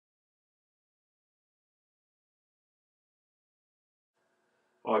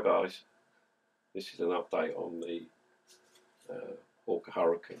Hi guys, this is an update on the Hawker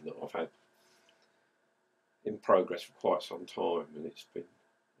Hurricane that I've had in progress for quite some time, and it's been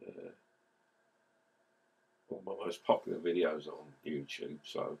one of my most popular videos on YouTube,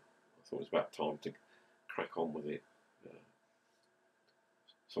 so I thought it was about time to crack on with it.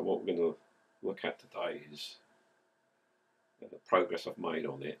 So what we're going to look at today is the progress I've made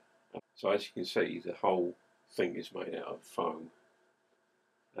on it. So as you can see, the whole thing is made out of foam,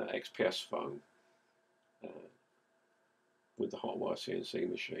 XPS foam, with the hot wire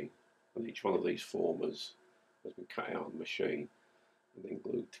CNC machine, and each one of these formers has been cut out on the machine and then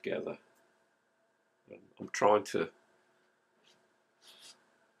glued together. I'm trying to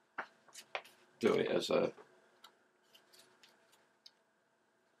do it as a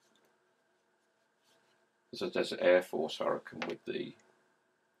Desert Air Force Hurricane with the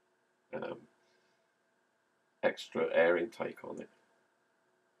extra air intake on it.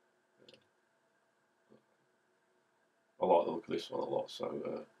 I like the look of this one a lot,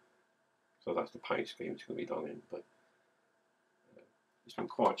 so that's the paint scheme it's going to be done in. But it's been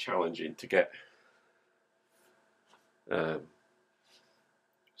quite challenging to get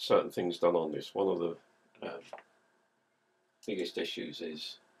certain things done on this. One of the biggest issues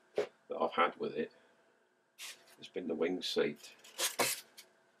that I've had with it has been the wing seat.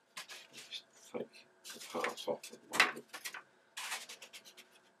 Just take the parts off at the moment.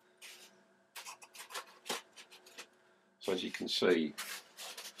 So as you can see,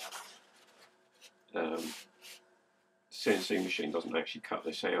 the CNC machine doesn't actually cut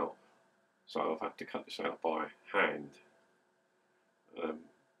this out, so I've had to cut this out by hand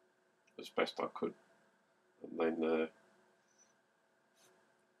as best I could, and then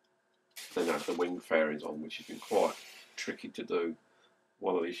add the wing fairings on, which has been quite tricky to do.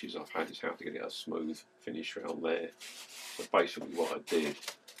 One of the issues I've had is how to get it a smooth finish around there. So basically what I did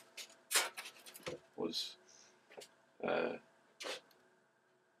was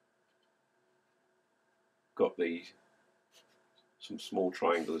got some small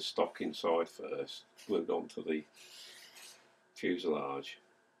triangular stock inside first, glued onto the fuselage,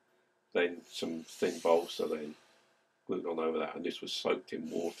 then some thin balsa then glued on over that, and this was soaked in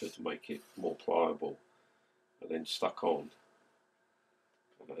water to make it more pliable, and then stuck on.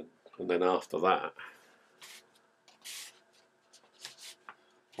 And then after that,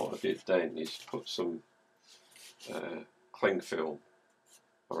 what I did then is put some cling film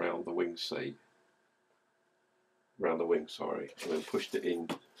around the wing seat, around the wing, sorry, and then pushed it in.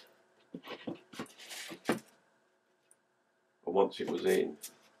 And once it was in,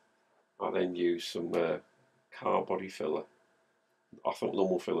 I then used some car body filler. I thought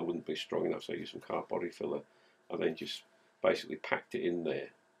normal filler wouldn't be strong enough, so I used some car body filler. I then just basically packed it in there,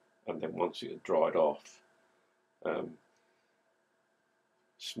 and then once it had dried off,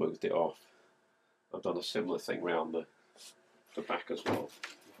 smoothed it off. I've done a similar thing around the back as well.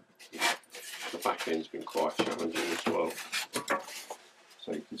 The back end's been quite challenging as well.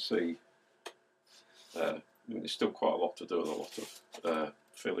 So you can see there's still quite a lot to do and a lot of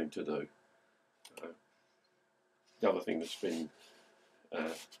filling to do. The other thing that's been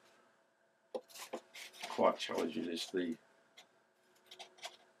quite challenging is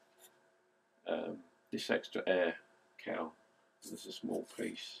this extra air cowl. There's a small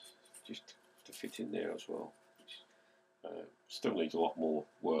piece just to fit in there as well, which still needs a lot more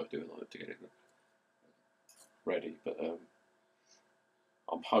work doing on it to get it ready, but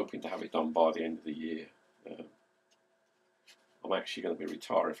I'm hoping to have it done by the end of the year. I'm actually going to be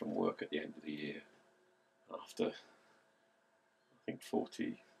retiring from work at the end of the year after, I think,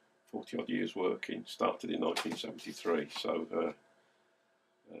 40 odd years working. Started in 1973, so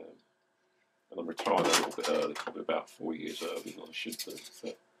and I'm retired a little bit early, probably about 4 years early than I should do. So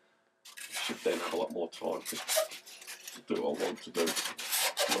I should then have a lot more time to do what I want to do,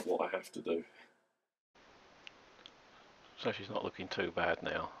 not what I have to do. So she's not looking too bad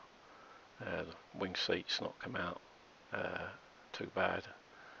now. The wing seat's not come out too bad.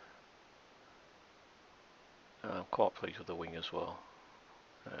 I'm quite pleased with the wing as well.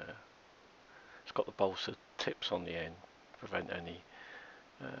 It's got the balsa tips on the end to prevent any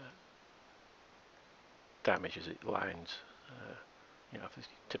damage as it lands. You know, if you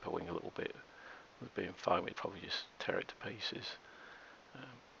tip a wing a little bit with being foam, it'd probably just tear it to pieces.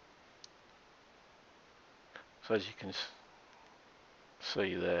 So as you can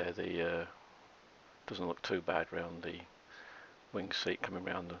see there, the doesn't look too bad around the wing seat coming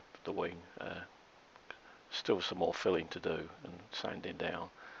around the wing. Still some more filling to do and sanding down,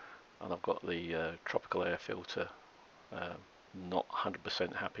 and I've got the tropical air filter. Not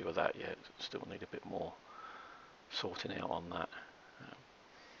 100% happy with that yet. Still need a bit more sorting out on that.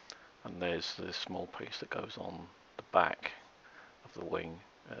 and there's this small piece that goes on the back of the wing.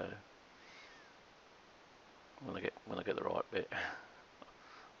 When I get the right bit,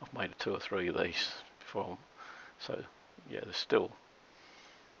 I've made 2 or 3 of these before. So yeah, there's still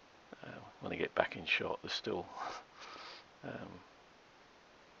when I get back in shot, there's still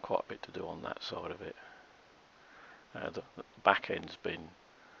quite a bit to do on that side of it. The back end's been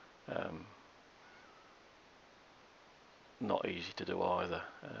not easy to do either.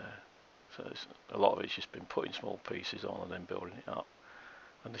 So a lot of it's just been putting small pieces on and then building it up.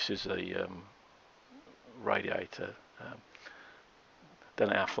 And this is a radiator.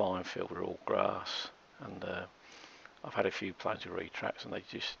 Down at our flying field, we're all grass, and I've had a few planes with retracts, and they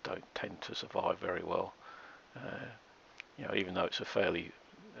just don't tend to survive very well. You know, even though it's a fairly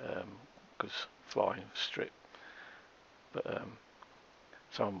good flying strip, but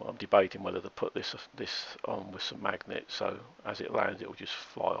so I'm debating whether to put this on with some magnets, so as it lands, it will just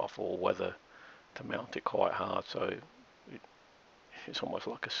fly off, or whether to mount it quite hard, so it's almost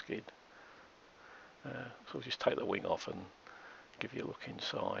like a skid. So we'll just take the wing off and give you a look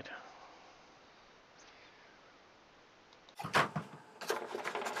inside.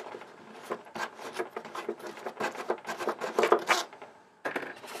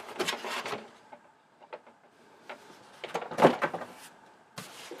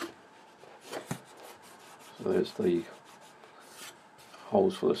 So there's the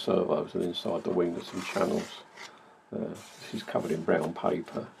holes for the servos, and inside the wing there's some channels. This is covered in brown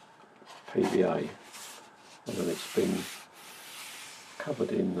paper, PVA, and then it's been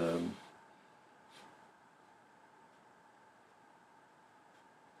covered in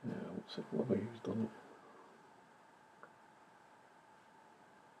what have I used on it?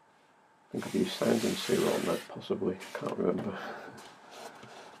 I think I've used sand and sealer on that, possibly, can't remember.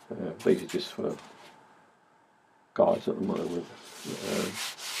 These are just for guides at the moment.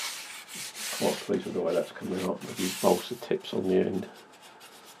 Quite pleased with the way that's coming out. I've used balsa tips on the end,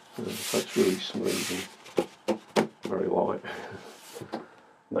 so it's really smooth and very light. And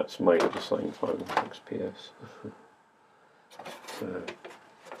that's made of the same foam, XPS.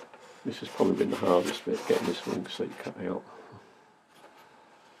 This has probably been the hardest bit, getting this wing seat cut out.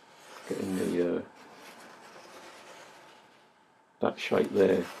 Getting the that shape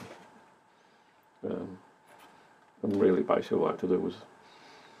there. And really basically what I had to do was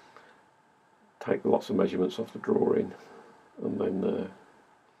take lots of measurements off the drawing, and then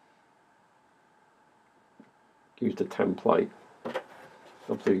use the template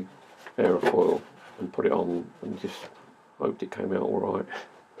of the aerofoil and put it on, and just hoped it came out alright.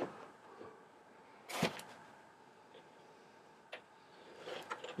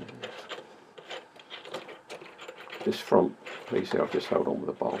 This front piece here I've just held on with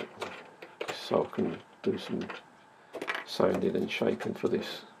a bolt, so I can do some sanding and shaping for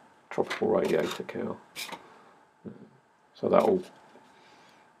this tropical radiator cowl. So that'll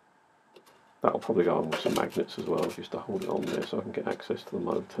probably go on with some magnets as well, just to hold it on there so I can get access to the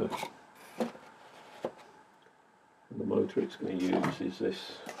motor. And the motor it's going to use is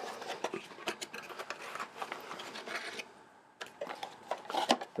this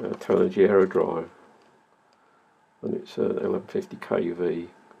Turnigy Aerodrive, and it's an 1150 kV,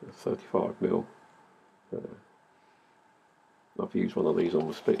 35mm. I've used one of these on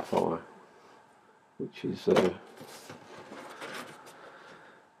the Spitfire, which is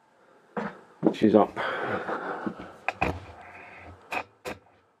up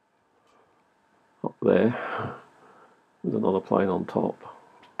there with another plane on top.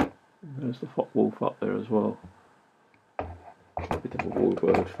 There's the Wolf up there as well, a bit of a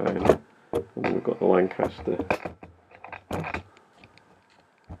warbird fan, and then we've got the Lancaster.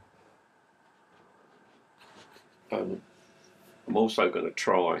 I'm also going to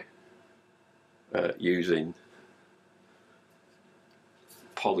try using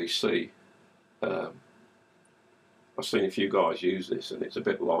Poly C. I've seen a few guys use this, and it's a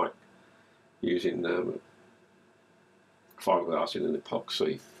bit like using fiberglass in an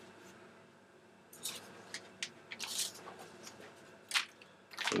epoxy.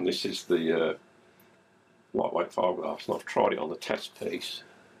 And this is the lightweight fiberglass, and I've tried it on the test piece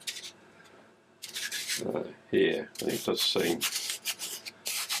here, and it does seem to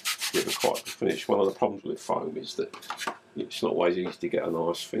give a quite good finish. One of the problems with foam is that it's not always easy to get a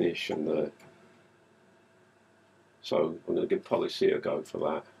nice finish, and so I'm going to give Poly C a go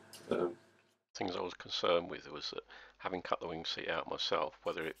for that. Things I was concerned with was that, having cut the wing seat out myself,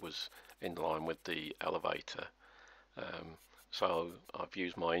 whether it was in line with the elevator. So I've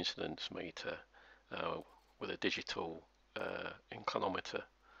used my incidence meter with a digital inclinometer.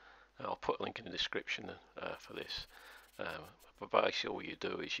 I'll put a link in the description for this. But basically all you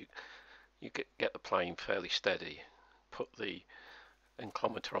do is you get the plane fairly steady, put the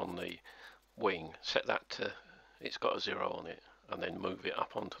inclinometer on the wing, set that to, it's got a 0 on it, and then move it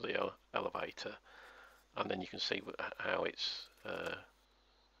up onto the elevator, and then you can see how it's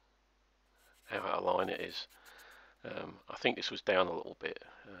how out of line it is. I think this was down a little bit,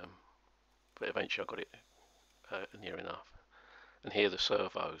 but eventually I got it near enough. And here the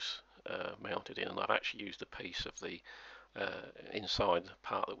servos mounted in, and I've actually used a piece of the inside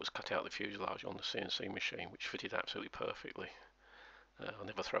part that was cut out of the fuselage on the CNC machine, which fitted absolutely perfectly. I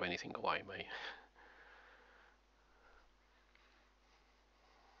never throw anything away, me.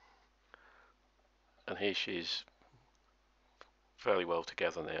 And here she is, fairly well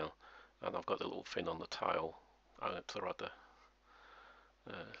together now, and I've got the little fin on the tail to the rudder.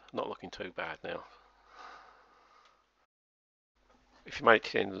 Not looking too bad now. If you made it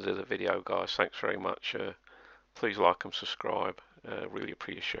to the end of the video, guys, thanks very much. Please like and subscribe, really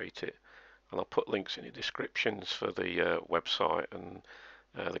appreciate it. And I'll put links in the descriptions for the website and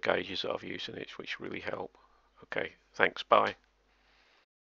the gauges that I've used in it, which really help. Okay, thanks, bye.